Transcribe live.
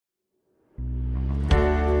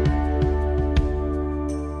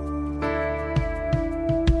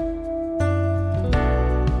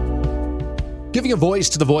giving a voice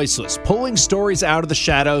to the voiceless, pulling stories out of the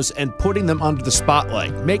shadows and putting them under the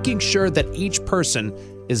spotlight, making sure that each person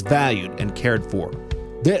is valued and cared for.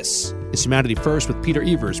 This is Humanity First with Peter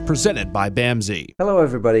Evers, presented by BAMSI. Hello,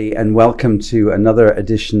 everybody, and welcome to another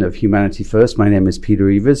edition of Humanity First. My name is Peter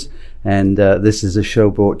Evers, and this is a show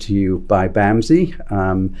brought to you by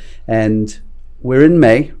BAMSI. And we're in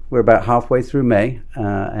May. We're about halfway through May,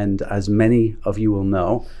 and as many of you will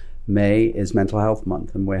know, May is Mental Health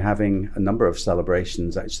Month, and we're having a number of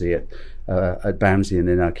celebrations actually at BAMSI and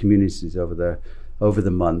in our communities over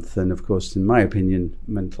the month. And of course, in my opinion,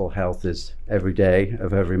 mental health is every day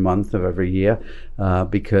of every month of every year,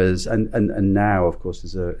 because now, of course,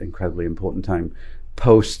 is an incredibly important time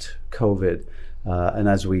post-COVID. And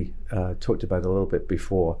as we talked about a little bit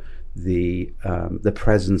before, the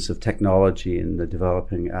presence of technology in the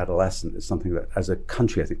developing adolescent is something that, as a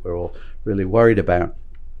country, I think we're all really worried about.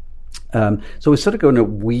 So we're sort of going to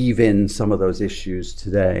weave in some of those issues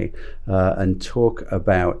today and talk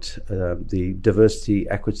about the diversity,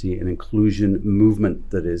 equity, and inclusion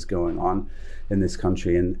movement that is going on in this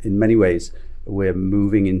country. And in many ways, we're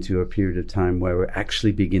moving into a period of time where we're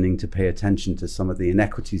actually beginning to pay attention to some of the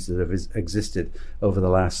inequities that have existed over the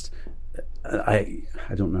last, I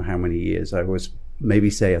don't know how many years. I was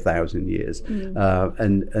maybe say 1,000 years.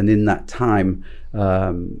 And in that time,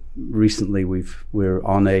 recently we're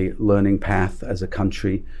on a learning path as a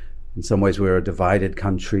country. In some ways, we're a divided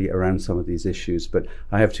country around some of these issues. But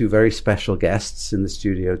I have two very special guests in the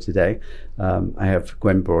studio today. I have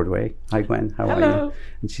Gwen Broadway. Hi, Gwen. How Hello. are you?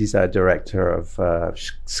 And she's our director of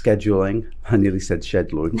scheduling. I nearly said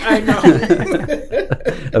scheduling. I know.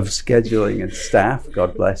 Of scheduling and staff.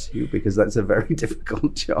 God bless you, because that's a very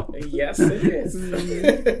difficult job. Yes, it is.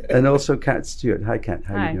 And also Kat Stewart. Hi, Kat.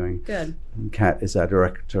 How are you doing? Good. And Kat is our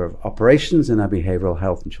Director of Operations in our Behavioral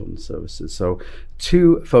Health and Children's Services. So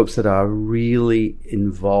two folks that are really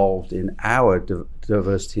involved in our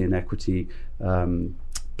diversity and equity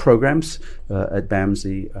programs at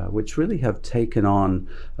BAMSI, which really have taken on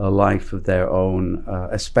a life of their own,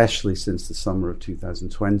 especially since the summer of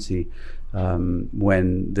 2020,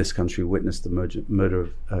 when this country witnessed the murder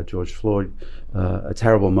of George Floyd, a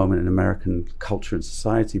terrible moment in American culture and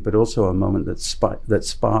society, but also a moment that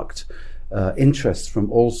sparked interest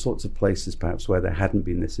from all sorts of places, perhaps where there hadn't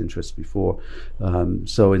been this interest before.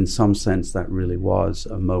 So in some sense, that really was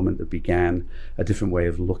a moment that began a different way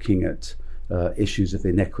of looking at issues of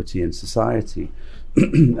inequity in society.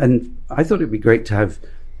 And I thought it'd be great to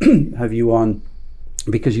have you on,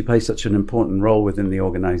 because you play such an important role within the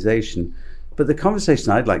organization. But the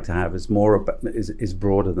conversation I'd like to have is is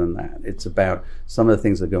broader than that. It's about some of the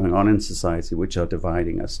things that are going on in society which are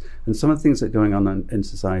dividing us, and some of the things that are going on in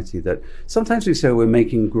society that sometimes we say we're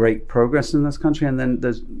making great progress in this country, and then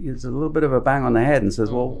there's a little bit of a bang on the head and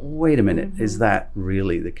says, well, wait a minute, is that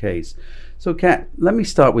really the case? So, Kat, let me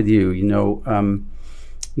start with you. I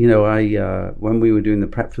when we were doing the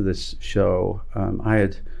prep for this show, I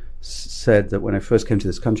had said that when I first came to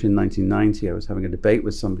this country in 1990, I was having a debate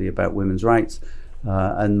with somebody about women's rights,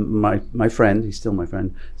 and my friend, he's still my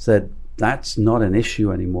friend, said that's not an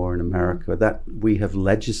issue anymore in America, that we have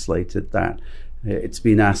legislated that. It's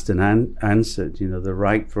been asked and answered. The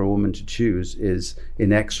right for a woman to choose is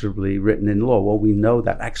inexorably written in law. Well, we know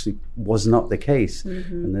that actually was not the case,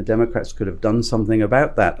 and the Democrats could have done something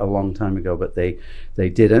about that a long time ago, but they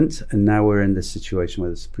didn't. And now we're in this situation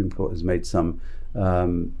where the Supreme Court has made some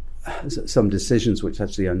decisions which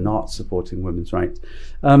actually are not supporting women's rights.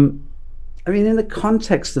 In the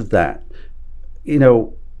context of that,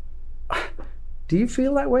 do you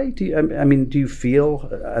feel that way? Do you feel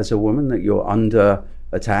as a woman that you're under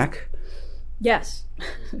attack? Yes,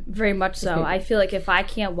 very much so. I feel like if I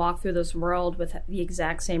can't walk through this world with the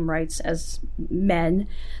exact same rights as men,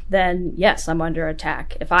 then yes, I'm under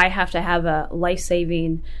attack. If I have to have a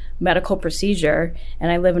life-saving medical procedure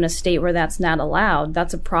and I live in a state where that's not allowed,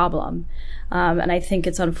 that's a problem. And I think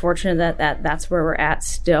it's unfortunate that that's where we're at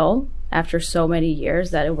still after so many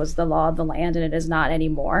years, that it was the law of the land and it is not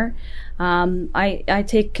anymore. I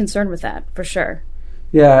take concern with that, for sure.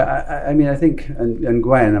 Yeah, I think, and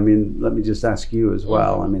Gwen, let me just ask you as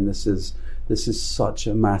well. This is such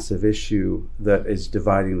a massive issue that is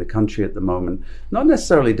dividing the country at the moment. Not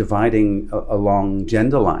necessarily dividing along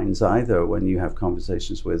gender lines either. When you have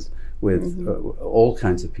conversations with all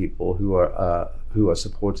kinds of people who are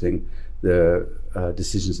supporting the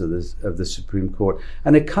decisions of the Supreme Court,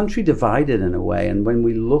 and a country divided in a way. And when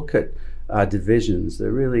we look at divisions,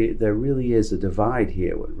 there really is a divide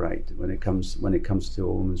here, right? When it comes to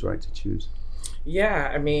a woman's right to choose.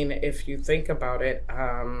 Yeah, if you think about it,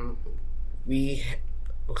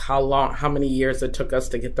 how many years it took us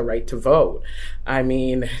to get the right to vote. I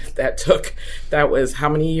mean, that was how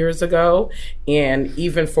many years ago? And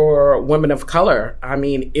even for women of color, I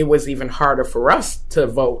mean, it was even harder for us to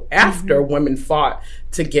vote after women fought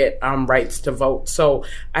to get rights to vote. So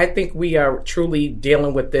I think we are truly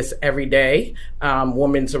dealing with this every day,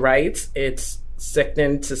 women's rights. It's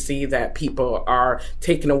sickening to see that people are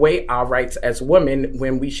taking away our rights as women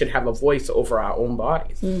when we should have a voice over our own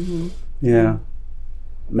bodies. Yeah.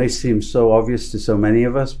 It may seem so obvious to so many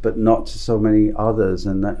of us, but not to so many others.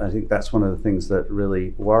 And I think that's one of the things that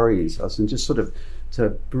really worries us. And just sort of to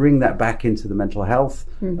bring that back into the mental health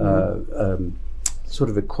sort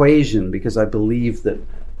of equation, because I believe that,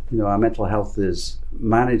 you know, our mental health is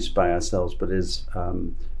managed by ourselves, but is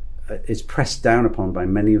pressed down upon by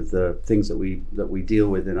many of the things that we deal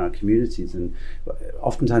with in our communities. And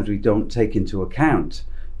oftentimes we don't take into account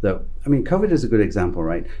that, I mean, COVID is a good example,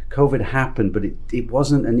 right? COVID happened, but it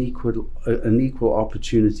wasn't an equal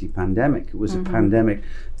opportunity pandemic. It was a pandemic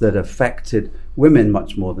that affected women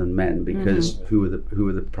much more than men, because who were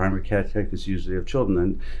the primary caretakers usually of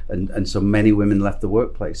children, and so many women left the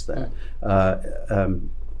workplace there.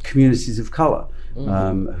 Communities of color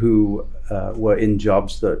who were in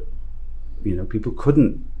jobs that, you know, people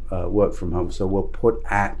couldn't work from home, so were put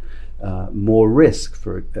at more risk.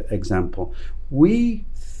 For example, we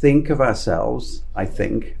think of ourselves, I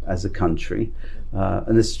think, as a country,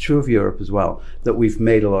 and this is true of Europe as well, that we've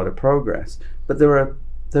made a lot of progress. But there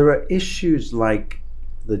are issues like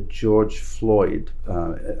the George Floyd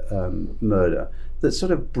murder that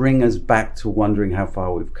sort of bring us back to wondering how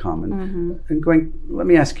far we've come. And going, let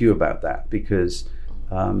me ask you about that, because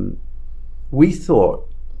we thought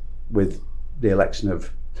with the election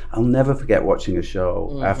of, I'll never forget watching a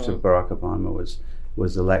show after Barack Obama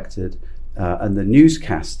was elected, and the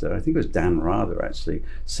newscaster, I think it was Dan Rather actually,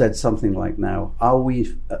 said something like, now, are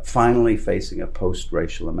we finally facing a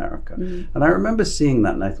post-racial America? And I remember seeing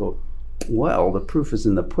that and I thought, well, the proof is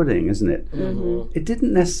in the pudding, isn't it? It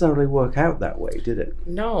didn't necessarily work out that way, did it?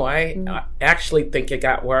 No, I actually think it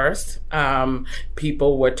got worse.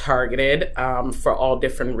 People were targeted for all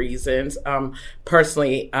different reasons.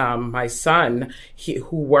 Personally, my son,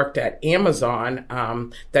 who worked at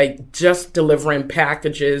Amazon, they just delivering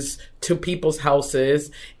packages to people's houses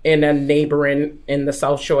in the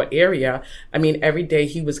South Shore area. I mean, every day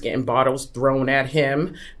he was getting bottles thrown at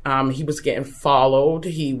him. He was getting followed.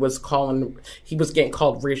 He was getting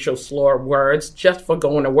called racial slur words just for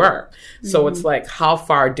going to work. So it's like, how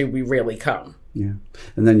far did we really come? Yeah.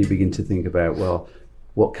 And then you begin to think about, well,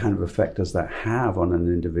 what kind of effect does that have on an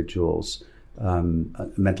individual's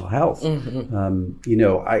mental health? You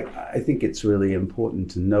know, I think it's really important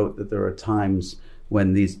to note that there are times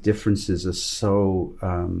when these differences are so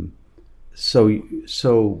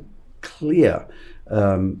clear,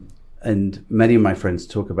 and many of my friends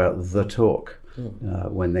talk about the talk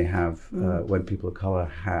when people of color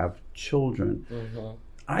have children.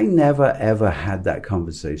 I never ever had that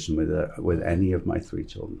conversation with any of my 3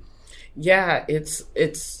 children. Yeah,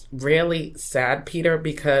 it's really sad, Peter,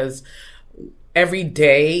 because every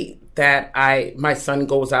day that my son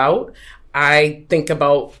goes out, I think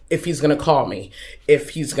about if he's going to call me,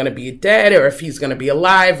 if he's going to be dead, or if he's going to be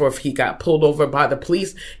alive, or if he got pulled over by the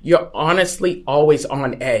police. You're honestly always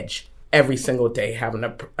on edge every single day having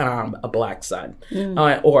a black son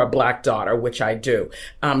or a black daughter, which I do.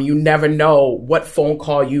 You never know what phone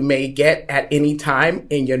call you may get at any time,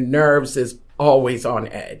 and your nerves is always on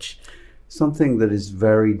edge. Something that is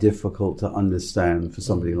very difficult to understand for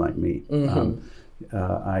somebody like me.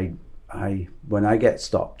 When I get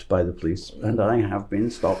stopped by the police, and I have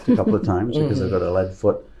been stopped a couple of times because I've got a lead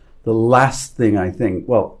foot, the last thing I think,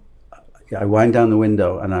 well, I wind down the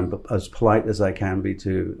window and I'm as polite as I can be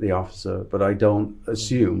to the officer, but I don't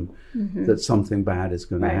assume that something bad is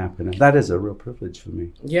going to happen. And that is a real privilege for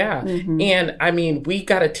me. Yeah. And I mean, we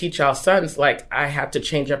got to teach our sons, like, I have to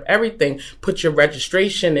change up everything. Put your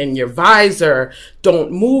registration in your visor.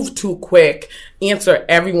 Don't move too quick. Answer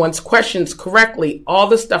everyone's questions correctly. All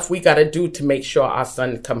the stuff we got to do to make sure our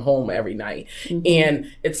son come home every night. And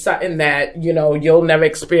it's something that, you know, you'll never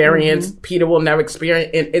experience. Peter will never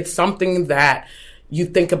experience. And it's something that you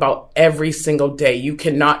think about every single day. You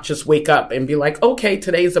cannot just wake up and be like, okay,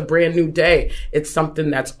 today's a brand new day. It's something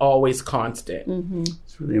that's always constant.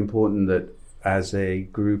 It's really important that as a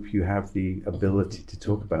group, you have the ability to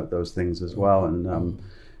talk about those things as well. And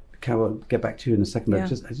Carol, I'll get back to you in a second, but I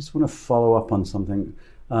just want to follow up on something.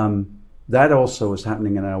 That also was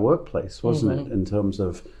happening in our workplace, wasn't it? In terms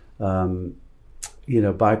of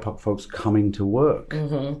BIPOC folks coming to work. This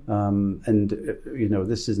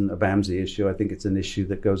isn't a BAMSI issue. I think it's an issue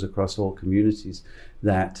that goes across all communities,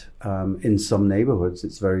 that in some neighborhoods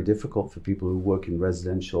it's very difficult for people who work in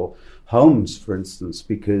residential homes, for instance,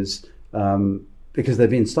 because they're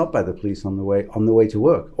being stopped by the police on the way to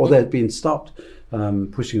work, or they're being stopped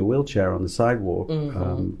pushing a wheelchair on the sidewalk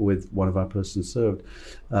with one of our persons served.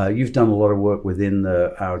 You've done a lot of work within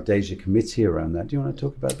our DEJA committee around that. Do you want to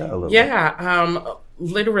talk about that a little bit? Yeah,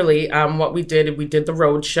 literally what we did the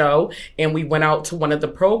road show, and we went out to one of the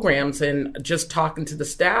programs and just talking to the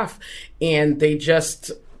staff, and they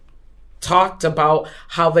just talked about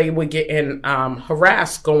how they would get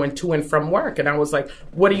harassed going to and from work. And I was like,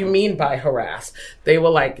 what do you mean by harass? They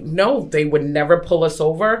were like, no, they would never pull us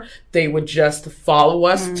over. They would just follow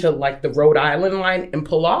us to like the Rhode Island line and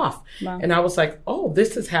pull off. Wow. And I was like, oh,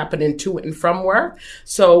 this is happening to and from work.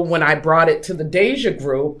 So when I brought it to the DEJA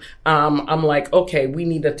group, I'm like, okay, we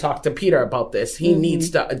need to talk to Peter about this. He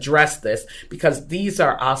needs to address this, because these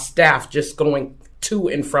are our staff just going to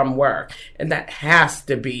and from work. And that has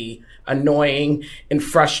to be annoying and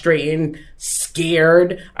frustrating,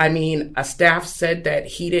 scared. I mean, a staff said that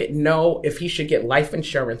he didn't know if he should get life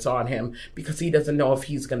insurance on him because he doesn't know if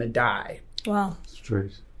he's going to die. Wow.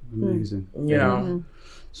 Straight. Amazing. You know.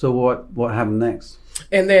 So what happened next?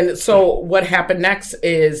 And then, so what happened next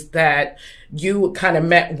is that you kind of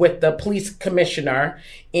met with the police commissioner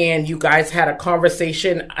and you guys had a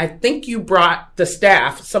conversation. I think you brought the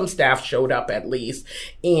staff, some staff showed up at least,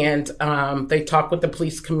 and they talked with the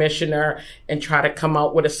police commissioner and try to come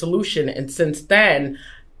out with a solution. And since then,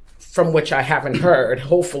 from which I haven't heard,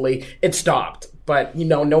 hopefully it stopped. But,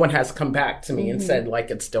 no one has come back to me and said,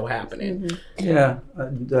 like, it's still happening. Yeah.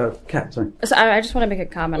 Kat, sorry. So I just want to make a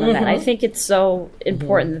comment on that. I think it's so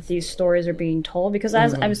important that these stories are being told, because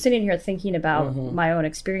as I'm sitting here thinking about my own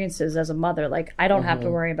experiences as a mother, like, I don't have to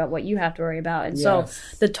worry about what you have to worry about. And so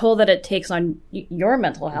the toll that it takes on your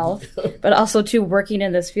mental health, but also, too, working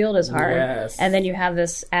in this field is hard. Yes. And then you have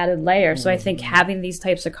this added layer. So I think having these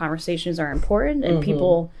types of conversations are important, and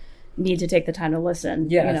people need to take the time to listen,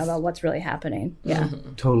 about what's really happening. Yeah,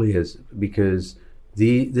 totally is, because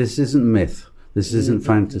this isn't myth, this isn't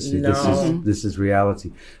fantasy. No. This is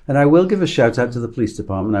reality. And I will give a shout out to the police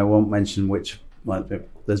department. I won't mention which. Well,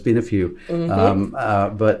 there's been a few,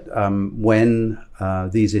 but when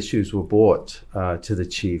these issues were brought to the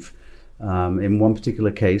chief, in one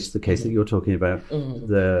particular case, the case that you're talking about,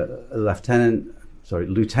 the lieutenant,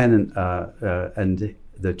 and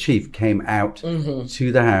the chief came out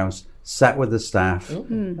to the house, sat with the staff,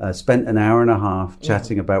 spent an hour and a half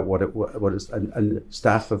chatting about what is, and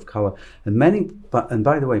staff of color, and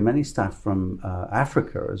by the way, many staff from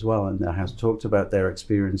Africa as well in the house talked about their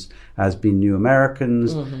experience as being new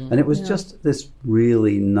Americans, and it was just this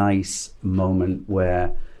really nice moment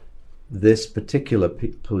where this particular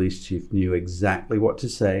police chief knew exactly what to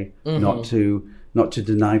say, not to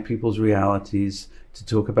deny people's realities, to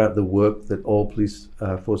talk about the work that all police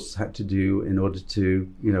forces had to do in order to,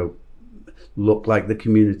 look like the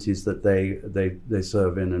communities that they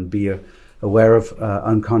serve in, and be aware of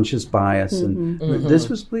unconscious bias. And this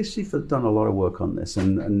was police chief that done a lot of work on this,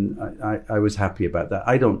 and I was happy about that.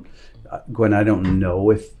 I don't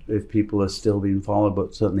know if people are still being followed,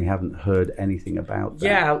 but certainly haven't heard anything about that.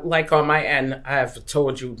 Yeah, like on my end, I've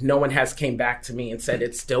told you, no one has came back to me and said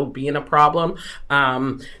it's still being a problem.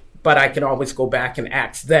 But I can always go back and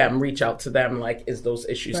ask them, reach out to them, like, is those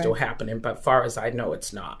issues still happening? But far as I know,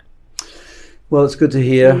 it's not. Well, it's good to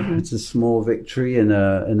hear. It's a small victory in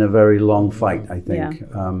a very long fight, I think.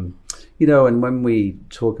 Yeah. And when we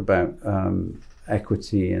talk about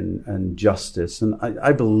equity and justice, and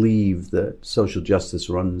I believe that social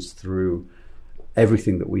justice runs through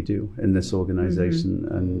everything that we do in this organization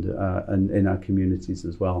and in our communities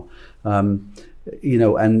as well.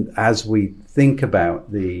 And as we think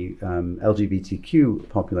about the LGBTQ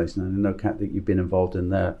population, and I know, Kat, that you've been involved in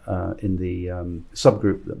the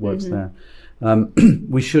subgroup that works there,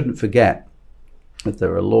 we shouldn't forget that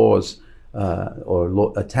there are laws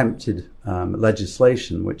or attempted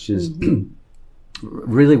legislation, which is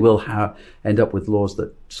really will end up with laws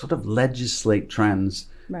that sort of legislate trans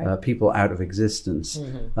people out of existence.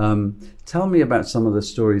 Tell me about some of the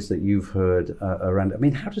stories that you've heard around. I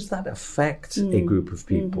mean, how does that affect a group of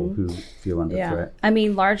people who feel under threat? I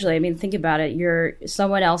mean, largely, think about it.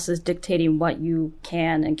 Someone else is dictating what you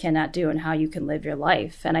can and cannot do and how you can live your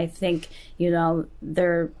life. And I think,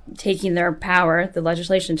 they're taking their power, the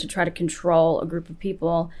legislation, to try to control a group of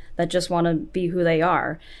people that just want to be who they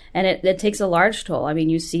are. And it takes a large toll. I mean,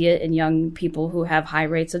 you see it in young people who have high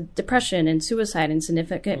rates of depression and suicide and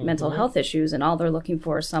significant mental health issues, and all they're looking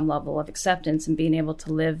for is some level of acceptance and being able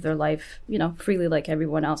to live their life, freely like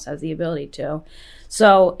everyone else has the ability to.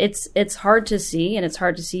 So it's hard to see, and it's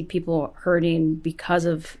hard to see people hurting because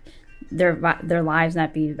of their lives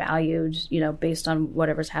not being valued, based on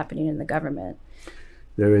whatever's happening in the government.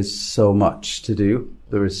 There is so much to do.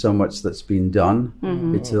 There is so much that's been done.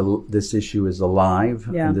 Mm-hmm. This issue is alive,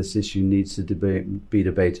 and this issue needs to be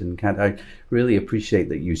debated. And I really appreciate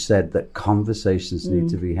that you said that conversations need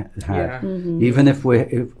to be had, even if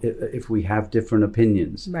we have different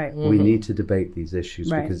opinions. Right. We need to debate these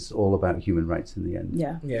issues because it's all about human rights in the end.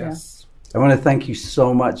 Yeah. Yes. Yeah. I want to thank you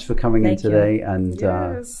so much for coming in today and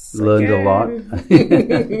learned a lot.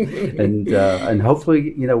 and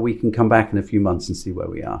hopefully, we can come back in a few months and see where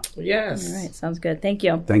we are. Yes. All right. Sounds good. Thank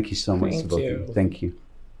you. Thank you so much to both of you. Thank you.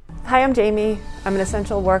 Hi, I'm Jamie. I'm an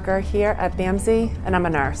essential worker here at BAMSI, and I'm a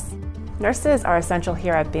nurse. Nurses are essential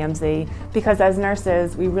here at BAMSI because as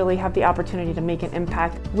nurses, we really have the opportunity to make an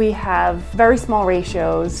impact. We have very small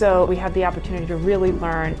ratios, so we have the opportunity to really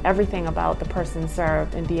learn everything about the person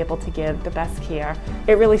served and be able to give the best care.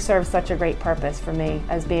 It really serves such a great purpose for me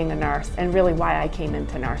as being a nurse and really why I came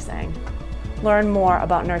into nursing. Learn more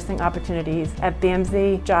about nursing opportunities at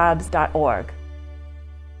bamsijobs.org.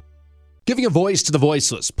 Giving a voice to the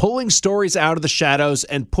voiceless, pulling stories out of the shadows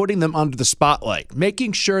and putting them under the spotlight,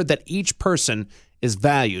 making sure that each person is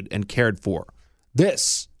valued and cared for.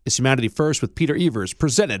 This is Humanity First with Peter Evers,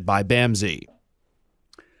 presented by BAMSI.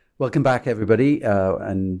 Welcome back, everybody.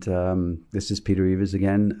 This is Peter Evers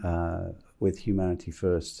again with Humanity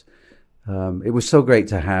First. It was so great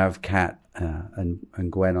to have Kat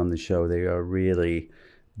and Gwen on the show. They are really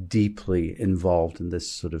deeply involved in this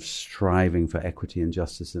sort of striving for equity and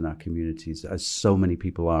justice in our communities, as so many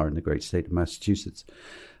people are in the great state of Massachusetts.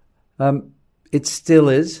 It still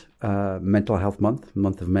is Mental Health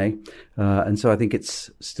month of May. And so I think it's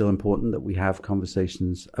still important that we have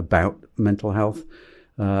conversations about mental health.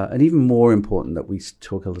 And even more important that we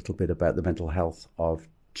talk a little bit about the mental health of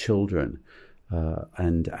children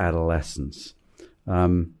and adolescents.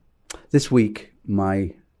 This week,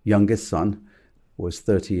 my youngest son was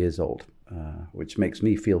 30 years old, which makes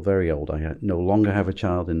me feel very old. I no longer have a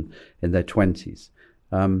child in their 20s.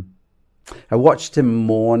 I watched him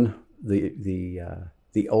mourn the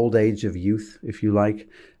old age of youth, if you like,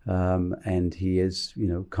 and he is,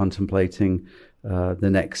 contemplating the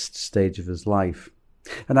next stage of his life.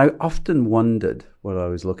 And I often wondered, while I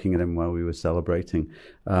was looking at him while we were celebrating,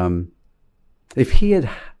 how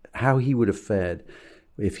he would have fared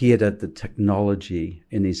if he had the technology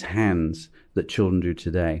in his hands that children do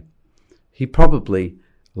today. He probably,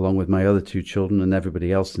 along with my other two children and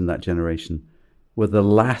everybody else in that generation, were the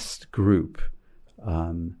last group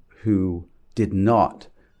who did not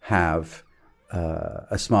have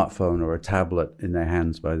a smartphone or a tablet in their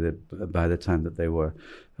hands by the time that they were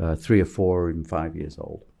 3 or 4 or even 5 years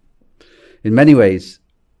old. In many ways,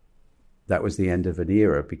 that was the end of an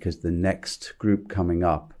era, because the next group coming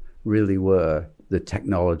up really were the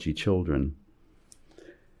technology children.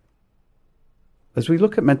 As we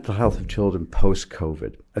look at mental health of children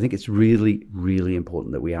post-COVID, I think it's really, really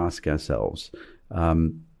important that we ask ourselves,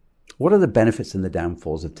 what are the benefits and the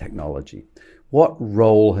downfalls of technology? What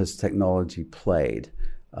role has technology played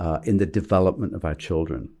in the development of our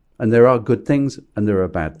children? And there are good things and there are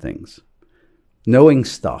bad things. Knowing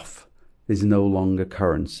stuff is no longer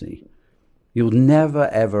currency. You'll never,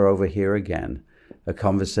 ever overhear again a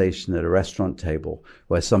conversation at a restaurant table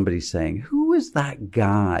where somebody's saying, who is that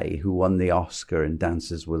guy who won the Oscar in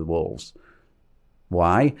Dances with Wolves?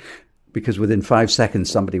 Why? Because within 5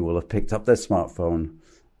 seconds, somebody will have picked up their smartphone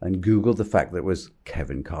and Googled the fact that it was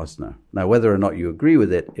Kevin Costner. Now, whether or not you agree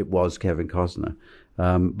with it, it was Kevin Costner.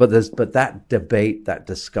 But that debate, that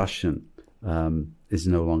discussion is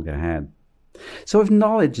no longer had. So if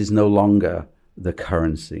knowledge is no longer the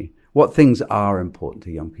currency, what things are important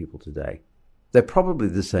to young people today? They're probably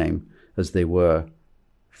the same as they were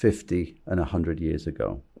 50 and 100 years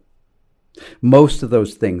ago. Most of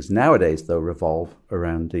those things nowadays, though, revolve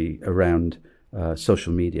around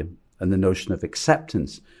social media and the notion of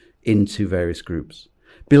acceptance into various groups.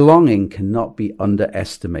 Belonging cannot be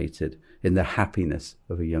underestimated in the happiness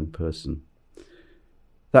of a young person.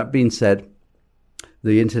 That being said,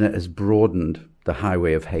 the internet has broadened the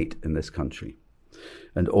highway of hate in this country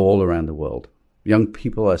and all around the world. Young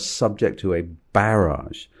people are subject to a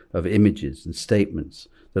barrage of images and statements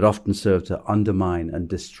that often serve to undermine and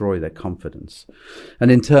destroy their confidence. And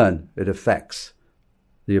in turn, it affects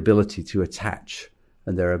the ability to attach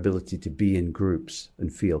and their ability to be in groups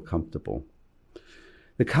and feel comfortable.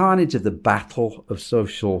 The carnage of the battlefield of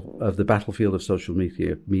social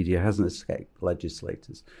media hasn't escaped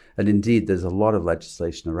legislators. And indeed, there's a lot of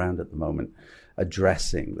legislation around at the moment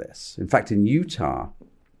addressing this. In fact, in Utah,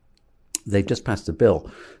 they've just passed a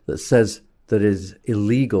bill that says that it is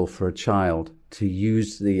illegal for a child to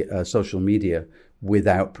use the social media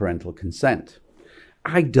without parental consent.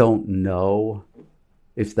 I don't know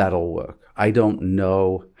if that'll work. I don't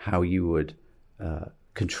know how you would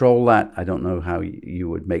control that. I don't know how you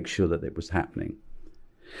would make sure that it was happening.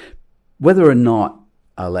 Whether or not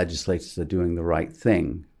our legislators are doing the right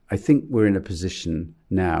thing, I think we're in a position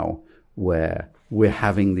now where we're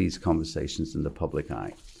having these conversations in the public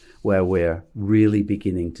eye, where we're really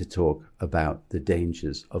beginning to talk about the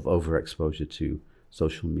dangers of overexposure to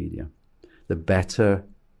social media. The better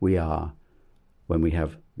we are when we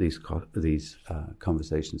have these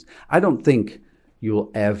conversations. I don't think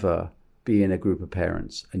you'll ever be in a group of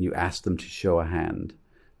parents and you ask them to show a hand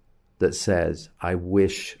that says, I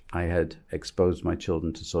wish I had exposed my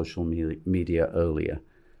children to social media earlier.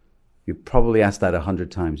 You probably asked that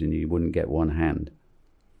 100 times and you wouldn't get one hand.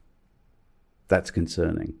 That's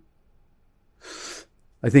concerning.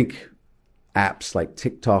 I think apps like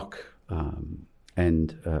TikTok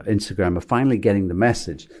and Instagram are finally getting the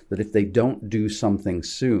message that if they don't do something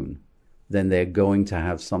soon, then they're going to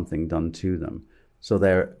have something done to them. So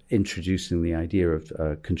they're introducing the idea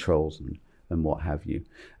of controls and what have you.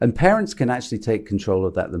 And parents can actually take control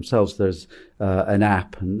of that themselves. There's an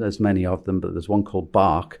app, and there's many of them, but there's one called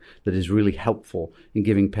Bark that is really helpful in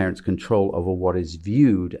giving parents control over what is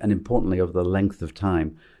viewed and, importantly, over the length of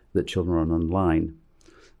time that children are online.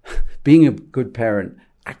 Being a good parent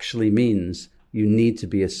actually means you need to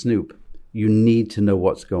be a snoop. You need to know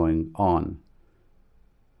what's going on.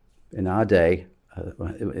 In our day,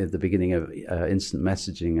 at the beginning of instant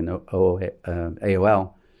messaging and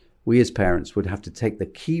AOL, we as parents would have to take the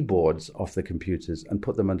keyboards off the computers and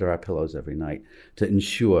put them under our pillows every night to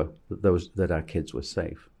ensure that our kids were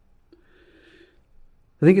safe.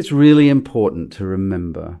 I think it's really important to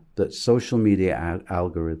remember that social media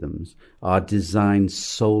algorithms are designed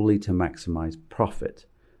solely to maximize profit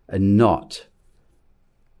and not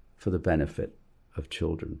for the benefit of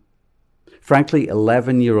children. Frankly,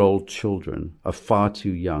 11-year-old children are far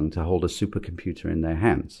too young to hold a supercomputer in their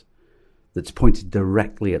hands that's pointed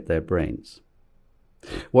directly at their brains.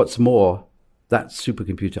 What's more, that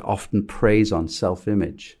supercomputer often preys on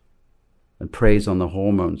self-image and preys on the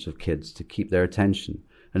hormones of kids to keep their attention,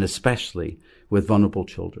 and especially with vulnerable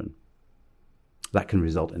children. That can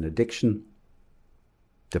result in addiction,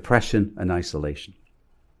 depression, and isolation.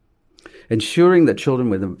 Ensuring that children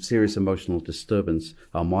with a serious emotional disturbance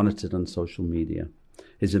are monitored on social media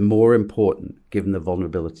is more important given the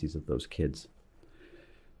vulnerabilities of those kids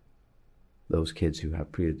who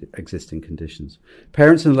have pre-existing conditions.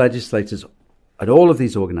 Parents and legislators at all of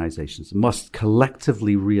these organizations must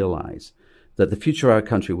collectively realize that the future of our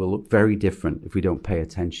country will look very different if we don't pay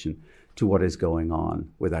attention to what is going on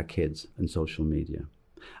with our kids and social media.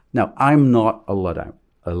 Now, I'm not a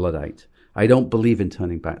Luddite. I don't believe in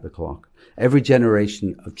turning back the clock. Every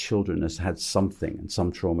generation of children has had something and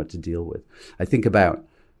some trauma to deal with. I think about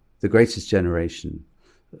the greatest generation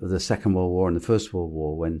of the Second World War and the First World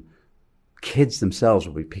War, when kids themselves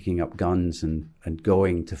will be picking up guns and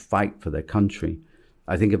going to fight for their country.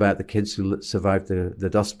 I think about the kids who survived the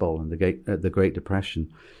Dust Bowl and the Great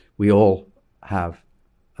Depression. We all have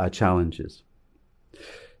our challenges.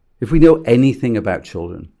 If we know anything about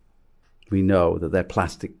children, we know that their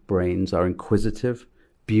plastic brains are inquisitive,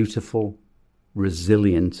 beautiful,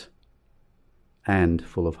 resilient, and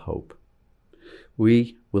full of hope.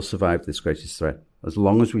 We will survive this greatest threat as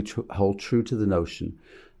long as we hold true to the notion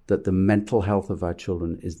that the mental health of our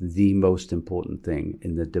children is the most important thing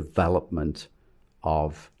in the development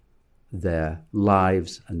of their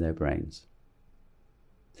lives and their brains.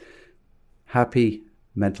 Happy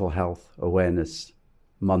Mental Health Awareness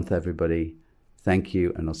Month, everybody. Thank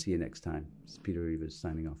you, and I'll see you next time. This is Peter Evers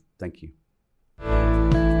signing off. Thank you.